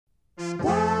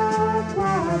What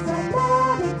was a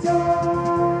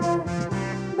Matador?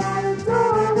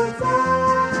 Matador was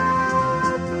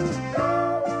up.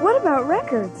 What about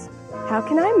records? How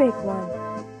can I make one?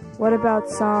 What about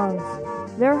songs?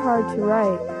 They're hard to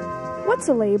write. What's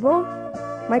a label?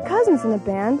 My cousin's in a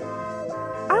band.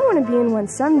 I want to be in one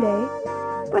someday.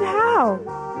 But how?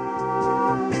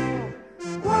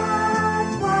 What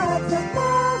was a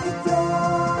Matador?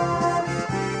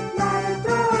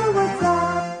 Matador was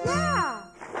up. Yeah!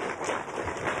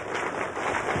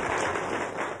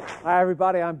 Hi,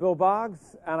 everybody. I'm Bill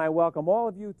Boggs, and I welcome all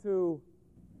of you to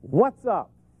What's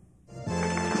Up?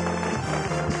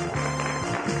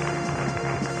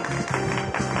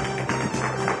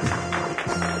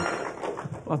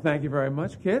 Well, thank you very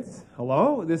much, kids.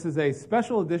 Hello. This is a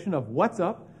special edition of What's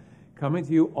Up, coming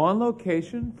to you on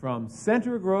location from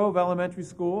Center Grove Elementary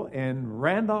School in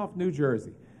Randolph, New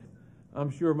Jersey. I'm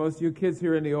sure most of you kids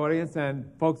here in the audience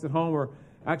and folks at home are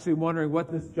actually wondering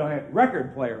what this giant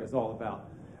record player is all about.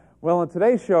 Well, in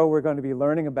today's show, we're going to be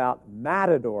learning about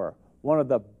Matador, one of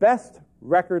the best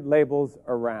record labels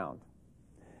around.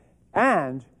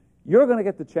 And you're going to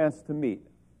get the chance to meet,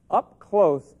 up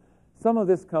close, some of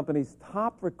this company's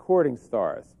top recording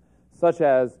stars, such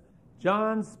as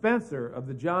John Spencer of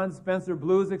the John Spencer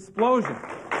Blues Explosion,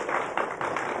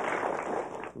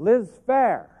 Liz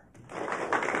Phair,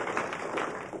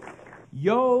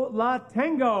 Yo La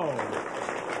Tango,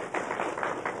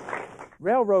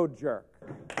 Railroad Jerk.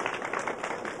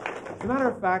 As a matter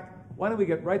of fact, why don't we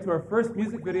get right to our first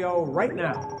music video right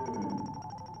now?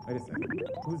 Wait a second.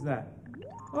 Who's that?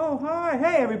 Oh, hi.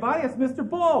 Hey, everybody. It's Mr.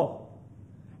 Bull.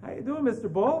 How you doing, Mr.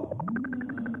 Bull?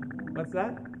 What's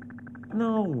that?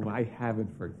 No, I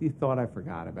haven't forgotten. You thought I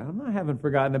forgot about him. I haven't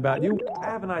forgotten about you. I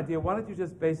have an idea. Why don't you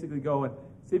just basically go and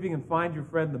see if you can find your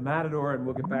friend, the Matador, and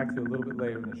we'll get back to you a little bit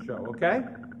later in the show, okay?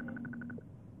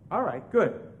 All right,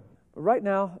 good. But right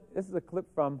now, this is a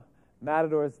clip from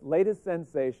Matador's latest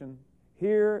sensation.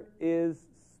 Here is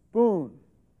Spoon.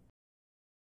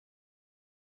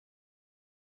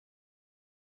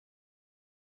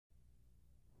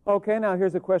 Okay, now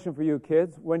here's a question for you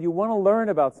kids. When you want to learn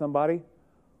about somebody,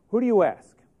 who do you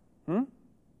ask?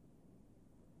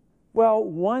 Well,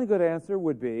 one good answer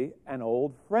would be an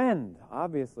old friend,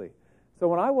 obviously. So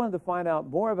when I wanted to find out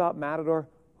more about Matador,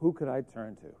 who could I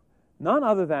turn to? None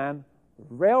other than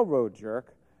Railroad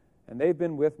Jerk, and they've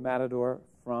been with Matador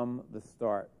from the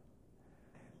start.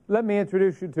 Let me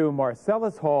introduce you to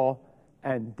Marcellus Hall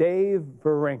and Dave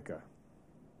Varenka.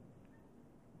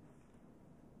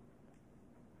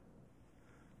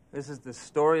 This is the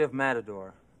story of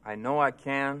Matador. I know I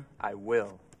can, I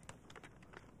will.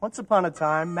 Once upon a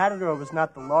time, Matador was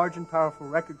not the large and powerful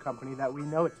record company that we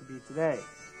know it to be today.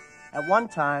 At one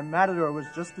time, Matador was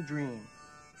just a dream,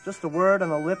 just a word on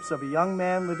the lips of a young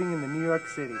man living in the New York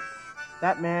City.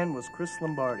 That man was Chris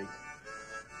Lombardi.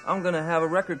 I'm gonna have a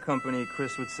record company,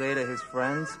 Chris would say to his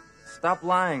friends. Stop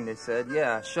lying, they said.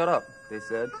 Yeah, shut up, they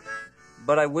said.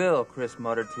 But I will, Chris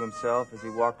muttered to himself as he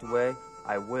walked away.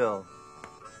 I will.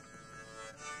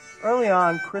 Early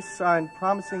on, Chris signed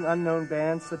promising unknown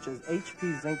bands such as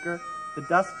H.P. Zinker, the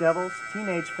Dust Devils,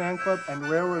 Teenage Fan Club, and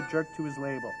Railroad Jerk to his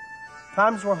label.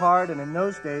 Times were hard, and in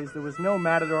those days, there was no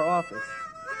Matador office.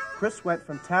 Chris went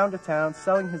from town to town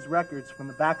selling his records from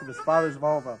the back of his father's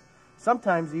Volvo,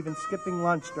 sometimes even skipping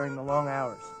lunch during the long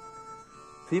hours.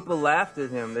 People laughed at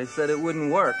him. They said it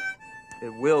wouldn't work.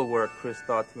 It will work, Chris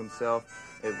thought to himself.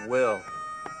 It will.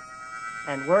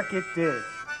 And work it did.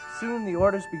 Soon the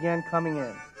orders began coming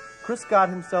in. Chris got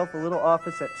himself a little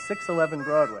office at 611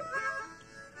 Broadway.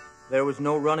 There was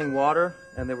no running water,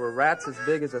 and there were rats as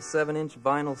big as a 7-inch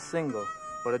vinyl single,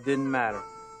 but it didn't matter.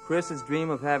 Chris's dream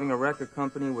of having a record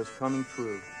company was coming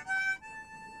true.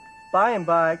 By and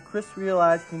by, Chris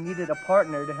realized he needed a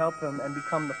partner to help him and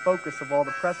become the focus of all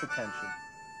the press attention.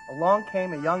 Along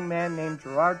came a young man named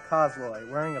Gerard Cosloy,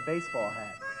 wearing a baseball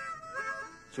hat.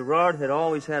 Gerard had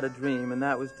always had a dream, and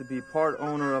that was to be part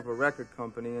owner of a record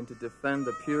company and to defend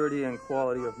the purity and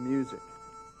quality of music.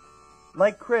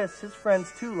 Like Chris, his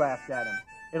friends too laughed at him.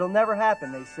 It'll never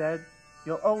happen, they said.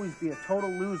 You'll always be a total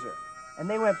loser. And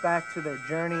they went back to their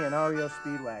journey in REO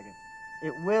Speedwagon.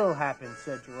 It will happen,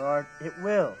 said Gerard. It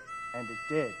will. And it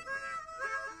did.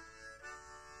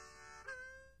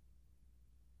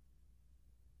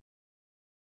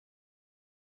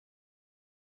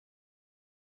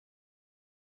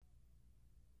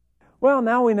 Well,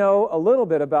 now we know a little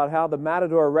bit about how the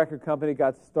Matador Record Company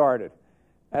got started,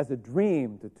 as a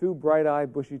dream to two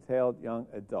bright-eyed, bushy-tailed young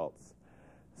adults.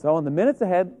 So in the minutes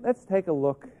ahead, let's take a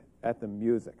look at the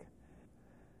music.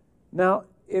 Now,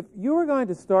 if you were going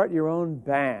to start your own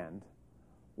band,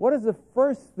 what is the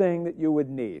first thing that you would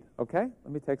need? Okay,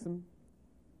 let me take some.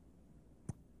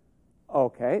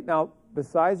 Okay, now,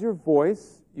 besides your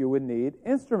voice, you would need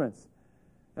instruments.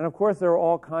 And, of course, there are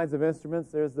all kinds of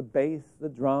instruments. There's the bass, the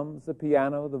drums, the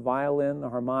piano, the violin, the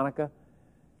harmonica.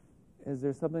 Is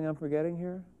there something I'm forgetting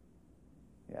here?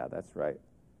 Yeah, that's right.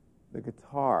 The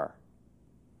guitar.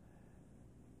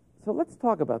 So let's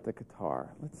talk about the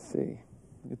guitar. Let's see.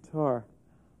 The guitar.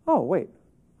 Oh, wait.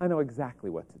 I know exactly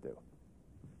what to do.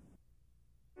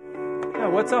 Yeah,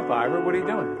 what's up, Ira? What are you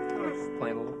doing? Just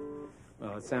playing a little.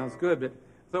 Well, it sounds good, but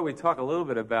I thought we'd talk a little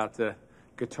bit about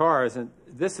guitars. And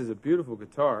this is a beautiful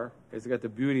guitar. It's got the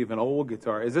beauty of an old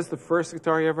guitar. Is this the first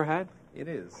guitar you ever had? It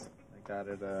is. I got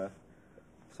it,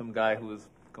 some guy who was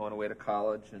going away to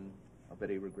college, and I bet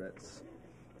he regrets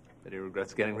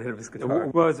getting rid of his guitar.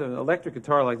 Well, as an electric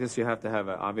guitar like this, you have to have,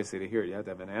 obviously to hear it, you have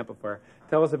to have an amplifier.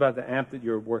 Tell us about the amp that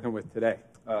you're working with today.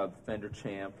 Fender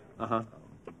Champ. Uh-huh.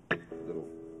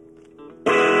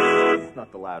 It's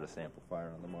not the loudest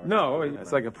amplifier on the market. No,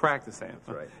 it's like a practice amp.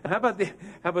 That's right. And how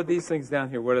about these things down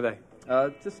here? What are they?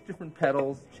 Just different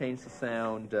pedals, change the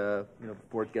sound,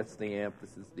 before it gets to the amp.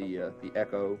 This is the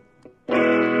Echo.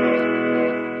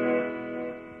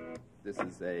 This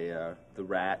is the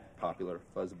Rat, popular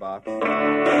fuzz box.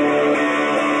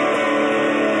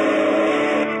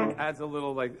 Adds a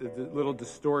little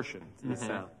distortion to the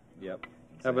sound. Yep.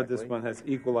 Exactly. How about this one has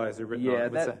equalizer written on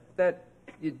it? Yeah, that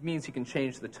it means you can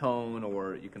change the tone,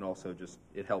 or you can also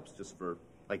it helps just for,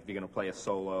 like, if you're going to play a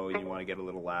solo and you want to get a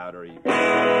little louder, you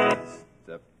can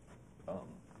step on it.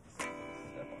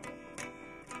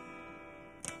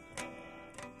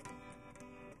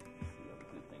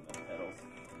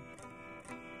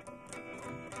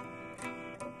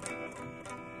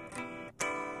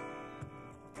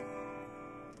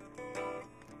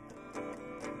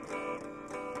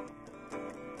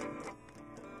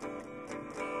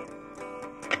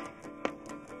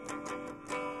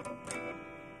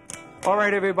 All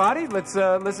right, everybody, let's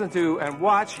listen to and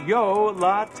watch Yo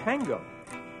La Tango.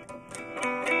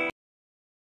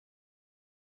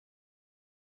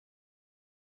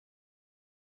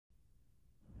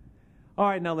 All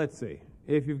right, now let's see.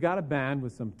 If you've got a band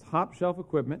with some top-shelf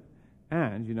equipment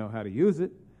and you know how to use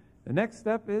it, the next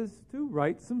step is to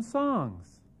write some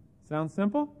songs. Sounds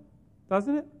simple,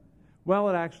 doesn't it? Well,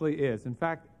 it actually is. In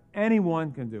fact,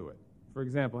 anyone can do it. For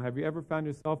example, have you ever found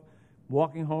yourself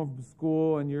walking home from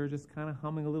school and you're just kind of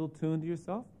humming a little tune to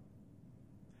yourself?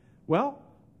 Well,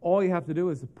 all you have to do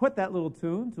is to put that little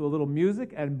tune to a little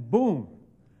music and boom,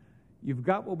 you've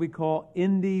got what we call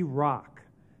indie rock.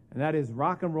 And that is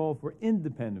rock and roll for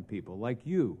independent people like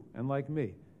you and like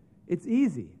me. It's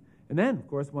easy. And then, of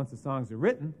course, once the songs are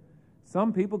written,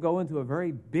 some people go into a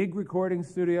very big recording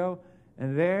studio,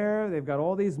 and there they've got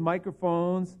all these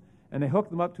microphones, and they hook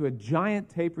them up to a giant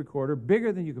tape recorder,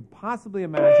 bigger than you could possibly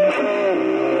imagine.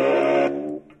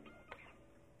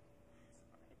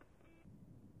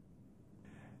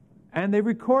 And they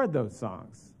record those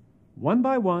songs, one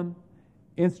by one,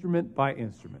 instrument by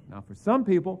instrument. Now, for some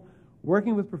people,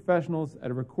 working with professionals at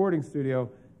a recording studio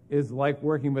is like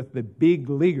working with the big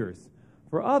leaguers.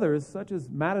 For others, such as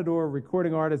Matador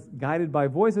recording artists guided by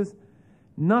voices,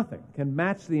 nothing can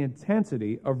match the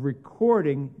intensity of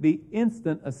recording the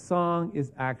instant a song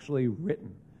is actually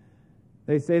written.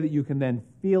 They say that you can then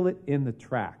feel it in the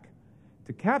track.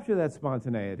 To capture that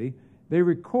spontaneity, they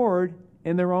record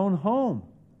in their own home.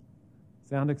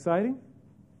 Sound exciting?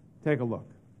 Take a look.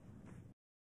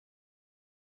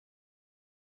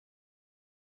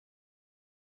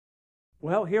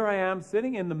 Well, here I am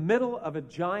sitting in the middle of a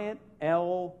giant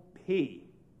LP.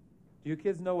 Do you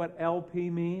kids know what LP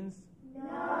means?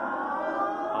 No.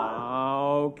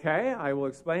 Okay, I will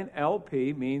explain.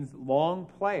 LP means long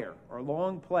player or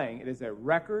long playing. It is a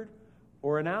record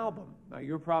or an album. Now,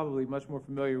 you're probably much more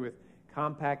familiar with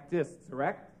compact discs,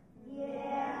 correct?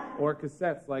 Yeah. Or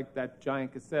cassettes, like that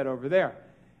giant cassette over there.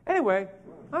 Anyway,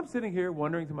 I'm sitting here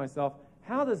wondering to myself,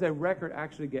 how does a record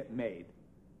actually get made?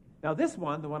 Now, this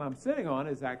one, the one I'm sitting on,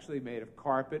 is actually made of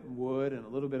carpet and wood and a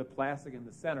little bit of plastic in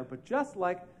the center. But just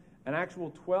like an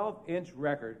actual 12-inch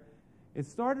record, it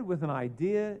started with an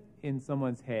idea in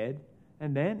someone's head,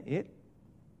 and then it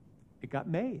got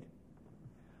made.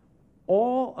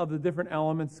 All of the different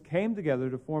elements came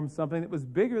together to form something that was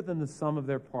bigger than the sum of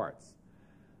their parts.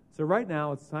 So right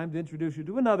now, it's time to introduce you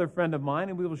to another friend of mine,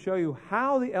 and we will show you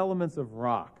how the elements of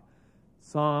rock,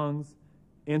 songs,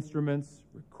 instruments,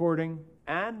 recording,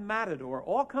 and Matador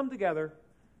all come together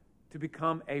to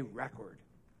become a record.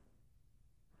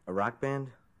 A rock band?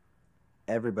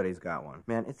 Everybody's got one.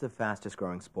 Man, it's the fastest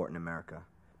growing sport in America.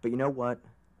 But you know what?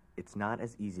 It's not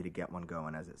as easy to get one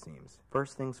going as it seems.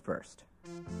 First things first,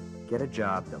 Get a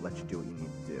job that lets you do what you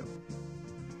need to do.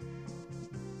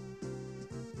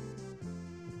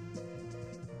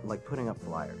 Like putting up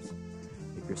flyers.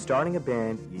 If you're starting a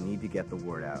band, you need to get the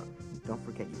word out. Don't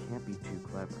forget, you can't be too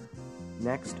clever.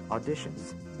 Next,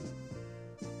 auditions.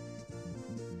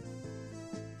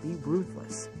 Be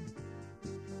ruthless.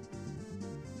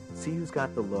 See who's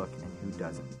got the look and who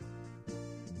doesn't.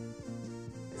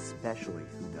 Especially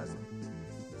who doesn't.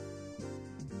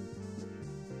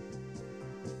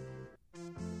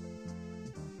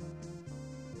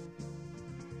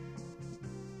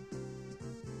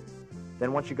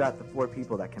 Then once you got the 4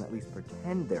 people that can at least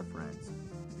pretend they're friends,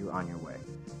 you're on your way.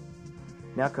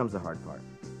 Now comes the hard part.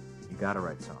 You gotta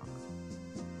write songs.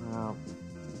 Well,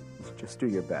 just do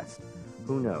your best.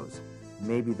 Who knows?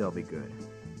 Maybe they'll be good.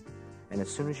 And as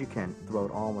soon as you can, throw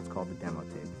it all in what's called the demo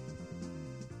tape.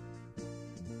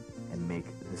 And make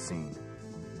the scene.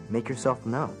 Make yourself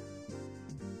known.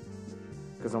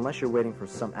 Because unless you're waiting for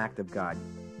some act of God,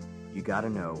 you gotta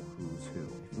know who's who,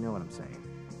 if you know what I'm saying.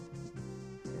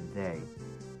 And they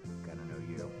gotta know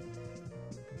you.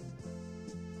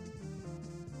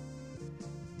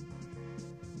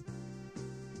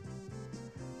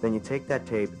 Then you take that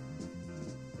tape,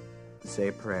 say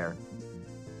a prayer,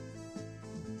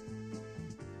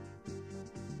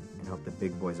 and hope the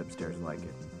big boys upstairs like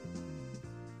it.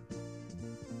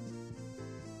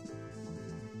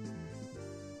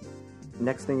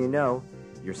 Next thing you know,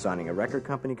 you're signing a record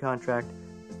company contract,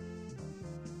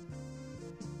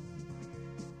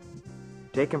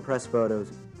 taking press photos,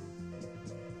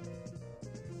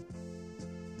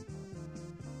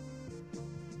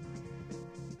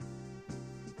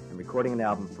 and recording an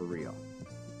album for real.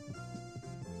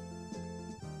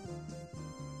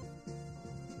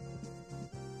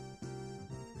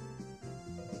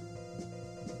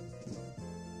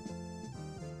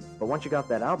 But once you got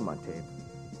that album on tape,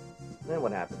 then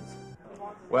what happens?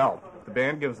 Well, the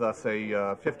band gives us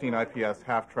a 15 IPS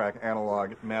half-track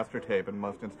analog master tape in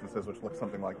most instances, which looks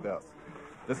something like this.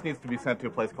 This needs to be sent to a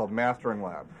place called Mastering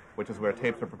Lab, which is where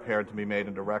tapes are prepared to be made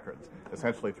into records,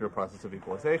 essentially through a process of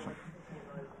equalization.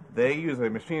 They use a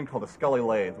machine called a Scully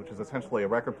lathe, which is essentially a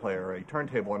record player, a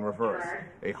turntable in reverse.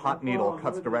 A hot needle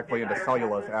cuts directly into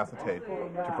cellulose acetate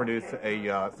to produce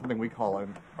something we call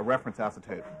a reference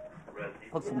acetate.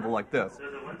 Looks something like this.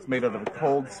 It's made out of a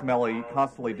cold, smelly,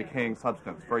 constantly decaying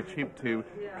substance, very cheap to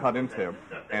cut into,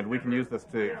 and we can use this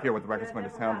to hear what the record's going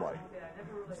to sound like.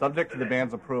 Subject to the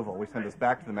band's approval, we send this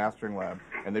back to the mastering lab,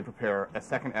 and they prepare a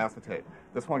second acetate.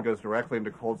 This one goes directly into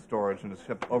cold storage and is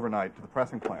shipped overnight to the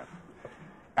pressing plant.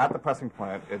 At the pressing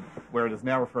plant, where it is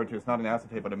now referred to as not an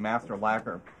acetate but a master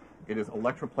lacquer, it is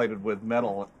electroplated with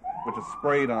metal, which is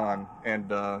sprayed on,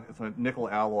 and it's a nickel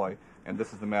alloy, and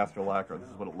this is the master lacquer. This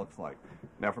is what it looks like.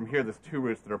 Now from here, there's 2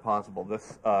 routes that are possible.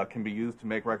 This can be used to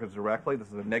make records directly. This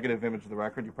is a negative image of the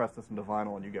record. You press this into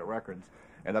vinyl and you get records.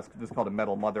 And this is called a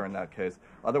metal mother in that case.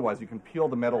 Otherwise, you can peel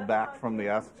the metal back from the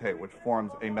acetate, which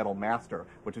forms a metal master,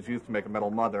 which is used to make a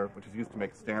metal mother, which is used to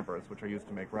make stampers, which are used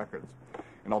to make records.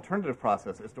 An alternative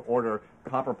process is to order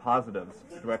copper positives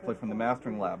directly from the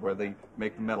mastering lab, where they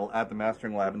make the metal at the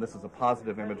mastering lab, and this is a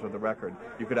positive image of the record.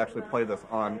 You could actually play this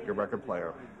on your record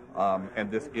player. And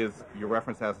this is your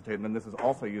reference acetate, and then this is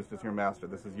also used as your master.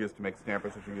 This is used to make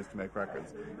stampers, which are used to make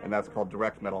records. And that's called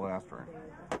direct metal mastering.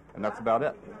 And that's about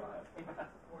it.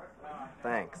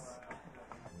 Thanks.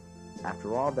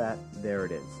 After all that, there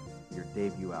it is, your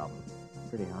debut album.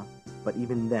 Pretty, huh? But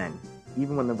even then,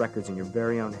 even when the record's in your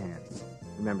very own hands,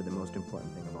 remember the most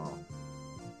important thing of all.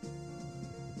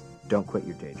 Don't quit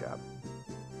your day job.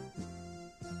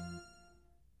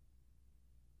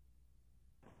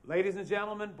 Ladies and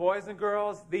gentlemen, boys and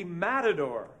girls, the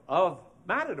Matador of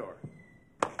Matador.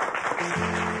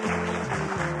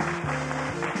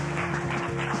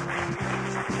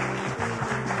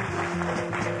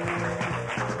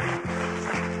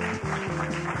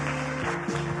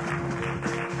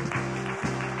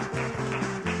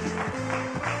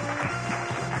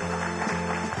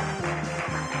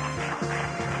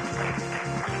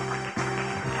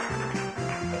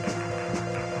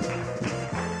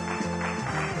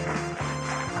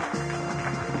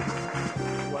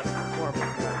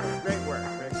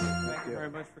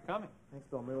 For coming. Thanks,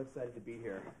 Bill. I'm really excited to be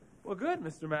here. Well, good,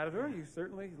 Mr. Matador. You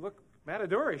certainly look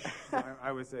matadorish,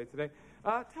 I would say, today.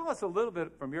 Tell us a little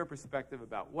bit from your perspective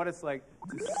about what it's like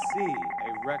to see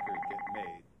a record get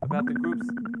made. About the groups,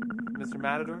 Mr.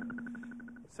 Matador?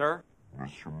 Sir?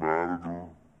 Mr. Matador?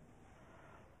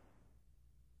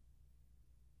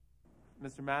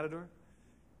 Mr. Matador?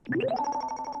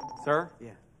 Sir?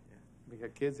 Yeah. We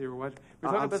got kids here watching.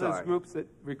 We're talking about those groups that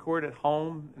record at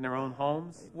home in their own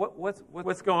homes.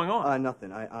 What's going on?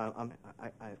 Nothing. I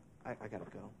gotta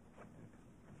go.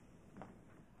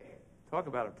 Talk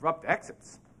about abrupt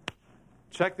exits.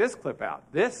 Check this clip out.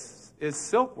 This is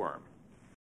Silkworm.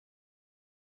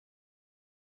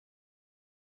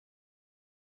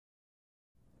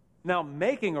 Now,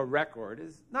 making a record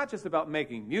is not just about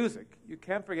making music. You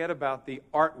can't forget about the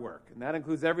artwork, and that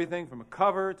includes everything from a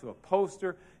cover to a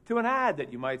poster to an ad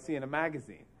that you might see in a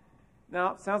magazine.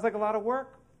 Now, sounds like a lot of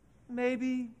work?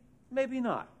 Maybe, maybe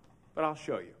not, but I'll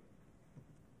show you.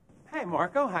 Hey,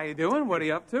 Marco, how you doing? What are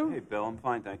you up to? Hey, Bill, I'm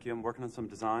fine, thank you. I'm working on some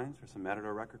designs for some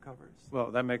Matador record covers.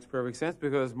 Well, that makes perfect sense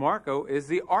because Marco is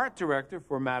the art director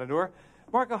for Matador.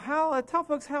 Marco, tell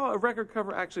folks how a record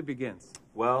cover actually begins.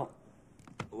 Well,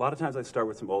 a lot of times I start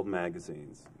with some old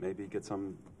magazines. Maybe get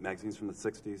some magazines from the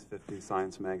 60s, 50s,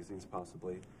 science magazines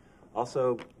possibly.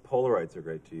 Also, Polaroids are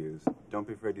great to use. Don't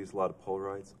be afraid to use a lot of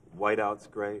Polaroids. Whiteout's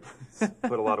great.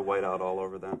 Put a lot of whiteout all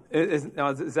over them.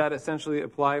 Does that essentially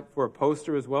apply for a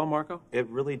poster as well, Marco? It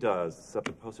really does, except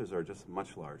the posters are just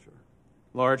much larger.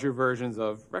 Larger versions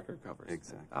of record covers.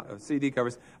 Exactly. CD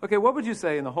covers. Okay, what would you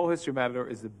say in the whole history of Matador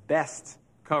is the best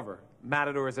cover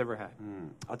Matador has ever had?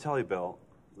 I'll tell you, Bill.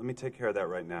 Let me take care of that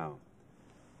right now.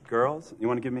 Girls, you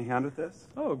want to give me a hand with this?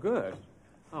 Oh, good.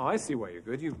 Oh, I see why you're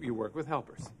good. You work with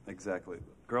helpers. Exactly.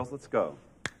 Girls, let's go.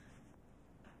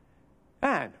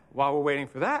 And while we're waiting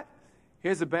for that,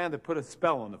 here's a band that put a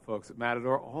spell on the folks at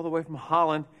Matador all the way from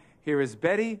Holland. Here is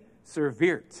Betty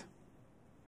Serveert.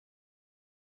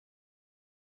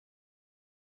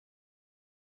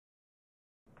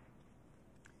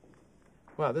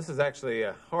 Well, this is actually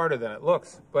harder than it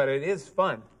looks, but it is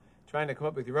fun trying to come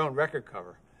up with your own record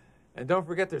cover. And don't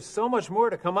forget, there's so much more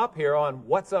to come up here on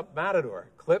What's Up Matador.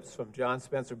 Clips from John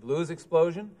Spencer Blues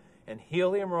Explosion and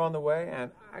Helium are on the way.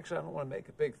 And actually, I don't want to make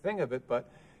a big thing of it, but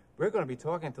we're going to be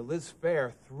talking to Liz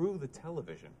Phair through the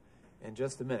television in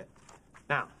just a minute.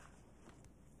 Now,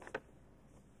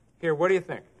 here, what do you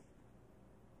think?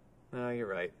 No, you're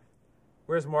right.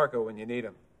 Where's Marco when you need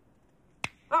him?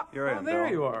 Oh, Here I am, there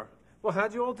Bill. you are. Well,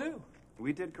 how'd you all do?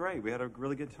 We did great. We had a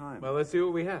really good time. Well, let's see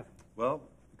what we have. Well,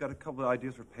 we've got a couple of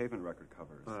ideas for pavement record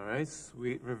covers. All right,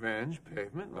 Sweet Revenge,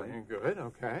 Pavement, looking good,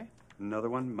 okay. Another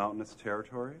one, Mountainous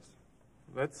Territories.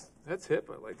 That's hip.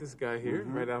 I like this guy here,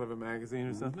 right out of a magazine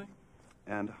or something.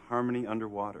 And Harmony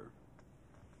Underwater.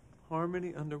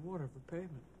 Harmony Underwater for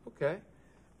Pavement. Okay.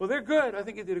 Well, they're good. I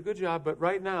think you did a good job, but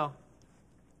right now,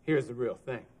 here's the real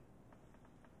thing.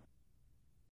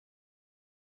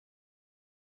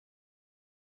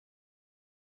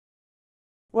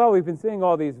 Well, we've been seeing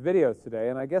all these videos today,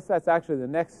 and I guess that's actually the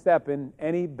next step in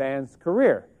any band's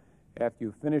career. After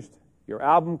you've finished your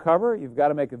album cover, you've got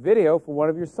to make a video for one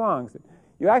of your songs.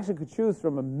 You actually could choose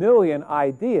from a million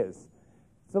ideas.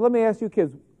 So let me ask you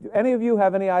kids, do any of you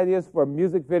have any ideas for a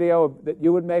music video that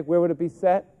you would make? Where would it be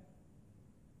set?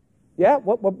 Yeah?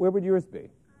 Where would yours be?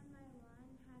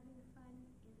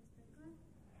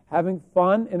 Having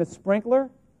fun in a sprinkler?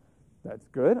 That's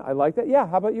good. I like that. Yeah,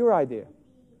 how about your idea?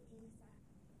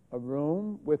 A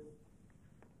room with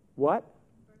what?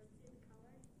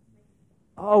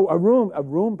 Oh, a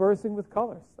room bursting with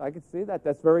colors. I could see that.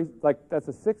 That's very, that's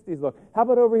a 60s look. How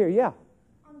about over here? Yeah.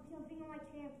 Jumping on my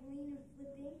trampoline and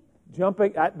flipping.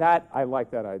 Jumping at that, I like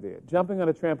that idea. Jumping on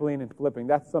a trampoline and flipping.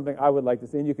 That's something I would like to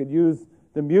see. And you could use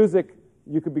the music.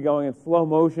 You could be going in slow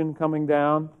motion, coming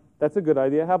down. That's a good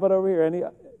idea. How about over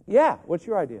here? Yeah. What's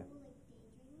your idea?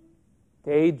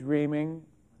 Daydreaming.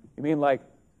 You mean like,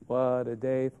 what a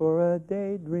day for a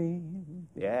daydream.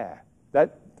 Yeah.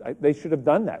 They should have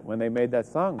done that when they made that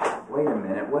song. Wait a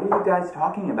minute, what are you guys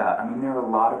talking about? I mean, there are a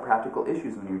lot of practical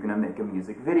issues when you're going to make a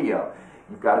music video.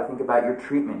 You've got to think about your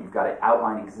treatment. You've got to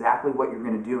outline exactly what you're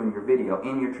going to do in your video,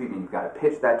 in your treatment. You've got to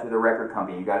pitch that to the record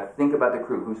company. You've got to think about the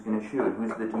crew, who's going to shoot, who's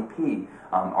the DP.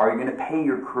 Are you going to pay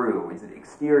your crew? Is it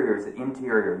exterior? Is it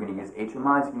interior? Are you going to use HMIs?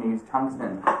 Are you going to use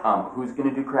tungsten? Who's going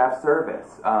to do craft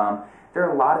service? There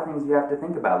are a lot of things you have to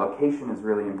think about. Location is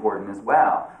really important as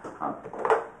well.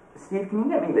 Steve, can you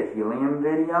get me the Helium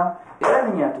video? The other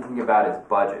thing you have to think about is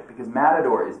budget, because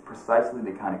Matador is precisely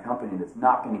the kind of company that's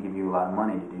not going to give you a lot of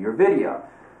money to do your video.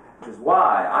 Which is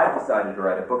why I decided to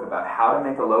write a book about how to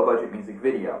make a low-budget music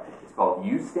video. It's called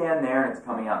You Stand There, and it's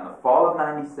coming out in the fall of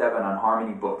 '97 on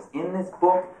Harmony Books. In this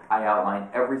book, I outline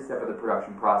every step of the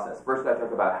production process. First, I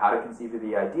talk about how to conceive of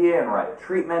the idea and write a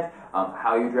treatment,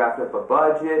 how you draft up a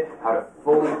budget, how to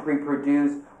fully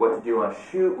pre-produce, what to do on a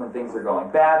shoot when things are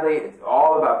going badly. It's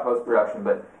all about post-production,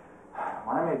 but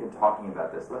why am I even talking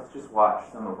about this? Let's just watch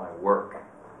some of my work.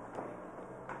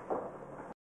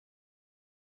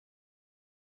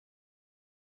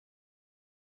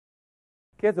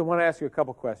 Kids, I want to ask you a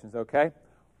couple questions, okay?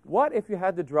 What if you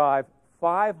had to drive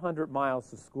 500 miles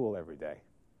to school every day?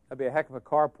 That'd be a heck of a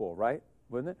carpool, right?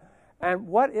 Wouldn't it? And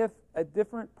what if a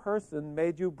different person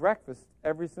made you breakfast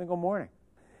every single morning?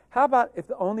 How about if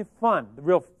the only fun, the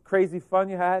real crazy fun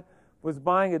you had, was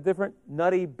buying a different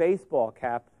nutty baseball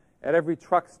cap at every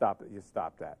truck stop that you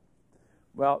stopped at?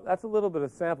 Well, that's a little bit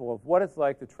of a sample of what it's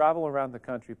like to travel around the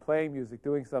country playing music,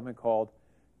 doing something called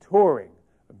touring,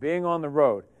 being on the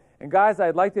road. And guys,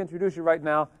 I'd like to introduce you right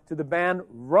now to the band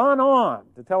Run On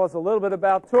to tell us a little bit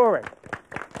about touring.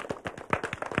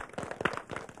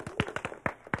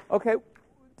 Okay,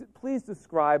 please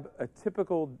describe a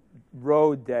typical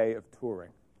road day of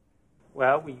touring.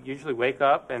 Well, we usually wake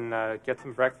up and get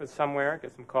some breakfast somewhere,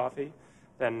 get some coffee,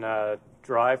 then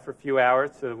drive for a few hours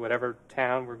to whatever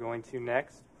town we're going to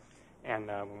next.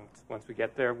 And once we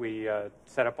get there, we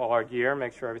set up all our gear,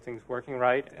 make sure everything's working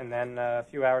right, and then a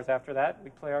few hours after that,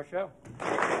 we play our show.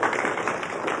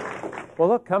 Well,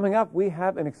 look, coming up, we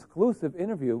have an exclusive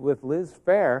interview with Liz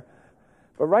Phair.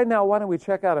 But right now, why don't we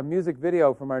check out a music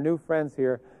video from our new friends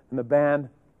here in the band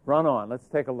Run On. Let's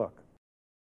take a look.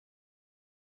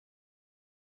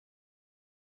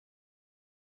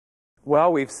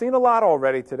 Well, we've seen a lot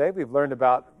already today. We've learned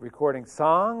about recording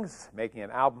songs, making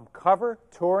an album cover,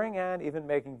 touring, and even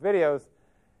making videos.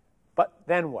 But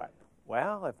then what?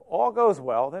 Well, if all goes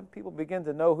well, then people begin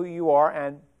to know who you are,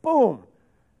 and boom,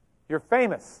 you're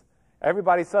famous.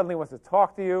 Everybody suddenly wants to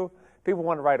talk to you. People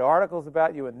want to write articles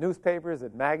about you in newspapers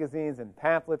and magazines and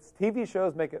pamphlets. TV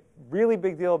shows make a really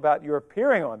big deal about you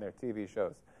appearing on their TV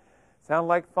shows. Sound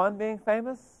like fun being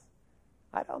famous?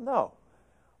 I don't know.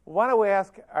 Why don't we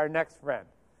ask our next friend?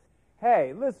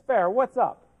 Hey, Liz Phair, what's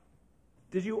up?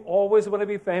 Did you always want to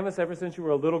be famous ever since you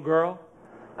were a little girl?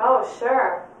 Oh,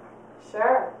 sure.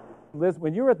 Sure. Liz,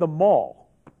 when you're at the mall,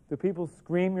 do people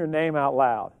scream your name out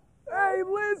loud? Hey,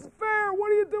 Liz Phair,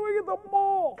 what are you doing at the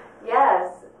mall?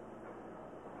 Yes.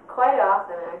 Quite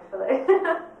often, actually.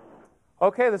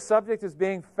 Okay, the subject is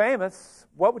being famous.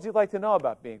 What would you like to know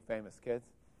about being famous, kids?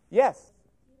 Yes?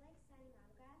 Do you like signing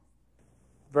autographs?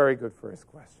 Very good first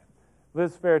question.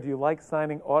 Liz Phair, do you like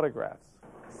signing autographs?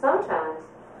 Sometimes.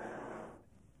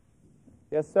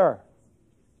 Yes, sir.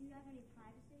 Do you have any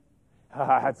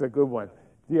privacy? That's a good one.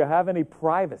 Do you have any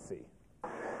privacy?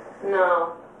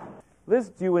 No. Liz,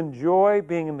 do you enjoy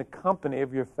being in the company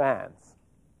of your fans?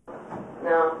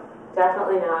 No,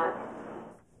 definitely not.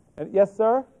 And yes,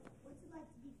 sir? What's it like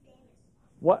to be famous?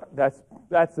 What?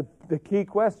 That's the key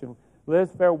question.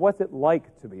 Liz Phair, what's it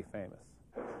like to be famous?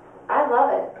 I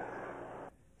love it.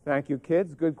 Thank you,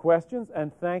 kids. Good questions.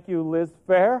 And thank you, Liz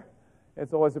Phair.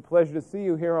 It's always a pleasure to see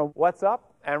you here on What's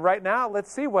Up. And right now,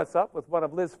 let's see what's up with one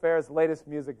of Liz Phair's latest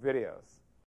music videos.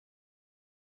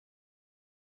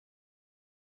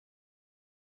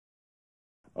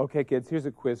 Okay, kids, here's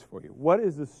a quiz for you. What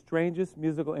is the strangest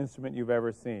musical instrument you've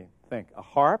ever seen? Think. A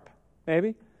harp,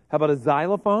 maybe? How about a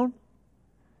xylophone?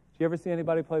 Did you ever see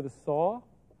anybody play the saw?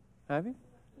 Have you?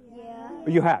 Yeah.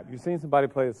 You have. You've seen somebody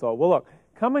play the saw. Well, look,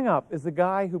 coming up is the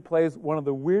guy who plays one of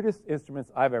the weirdest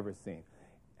instruments I've ever seen.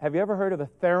 Have you ever heard of a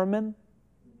theremin?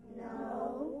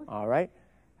 No. All right.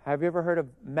 Have you ever heard of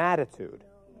matitude?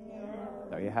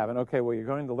 No, you haven't. Okay, well, you're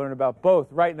going to learn about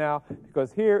both right now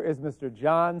because here is Mr.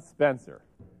 John Spencer.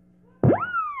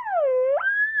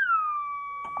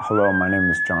 Hello, my name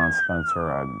is John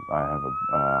Spencer. I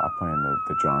play in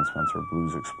the John Spencer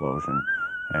Blues Explosion,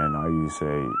 and I use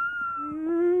a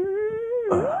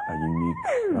unique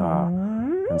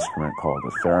instrument called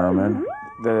the theremin.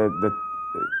 The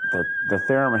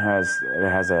theremin has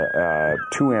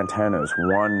two antennas.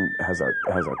 One has a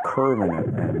curve in it,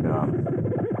 and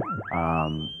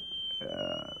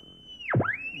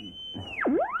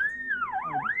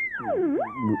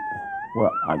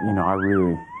well, I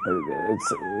really,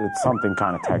 it's something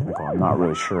kind of technical. I'm not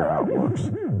really sure how it works.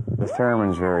 The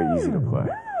theremin's very easy to play,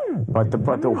 but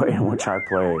the way in which I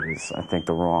play it is, I think,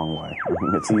 the wrong way. I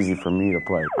mean, it's easy for me to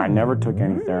play. I never took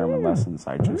any theremin lessons.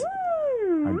 I'm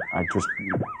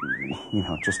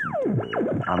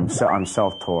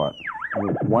self-taught.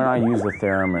 When I use the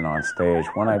theremin on stage,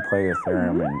 when I play the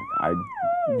theremin,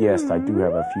 yes, I do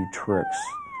have a few tricks,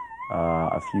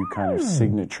 a few kind of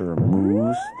signature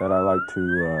moves that I like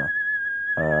to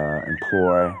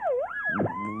employ.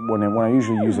 When I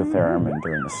usually use a theremin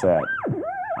during the set,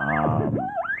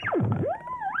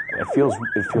 it feels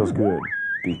good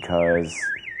because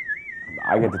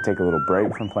I get to take a little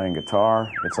break from playing guitar.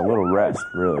 It's a little rest,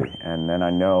 really, and then I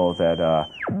know that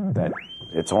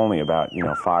it's only about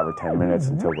 5 or 10 minutes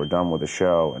until we're done with the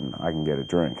show, and I can get a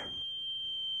drink.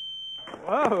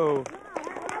 Whoa!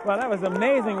 Well, that was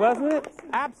amazing, wasn't it?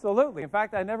 Absolutely. In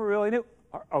fact, I never really knew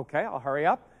Okay, I'll hurry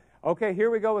up. Okay, here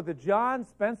we go with the John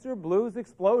Spencer Blues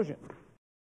Explosion.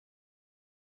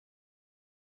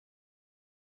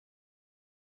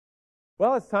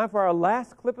 Well, it's time for our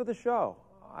last clip of the show.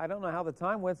 I don't know how the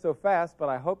time went so fast, but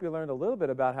I hope you learned a little bit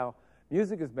about how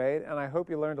music is made, and I hope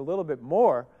you learned a little bit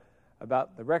more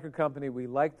about the record company we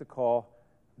like to call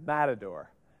Matador.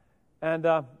 And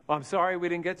I'm sorry we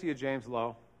didn't get to you, James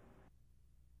Lowe.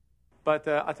 But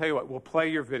I'll tell you what, we'll play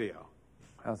your video.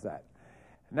 How's that?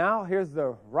 Now, here's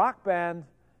the rock band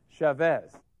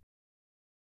Chavez.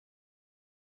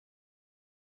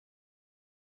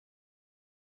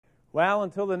 Well,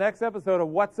 until the next episode of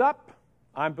What's Up,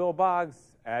 I'm Bill Boggs.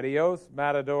 Adios,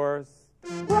 Matadors.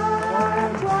 What's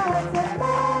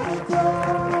up,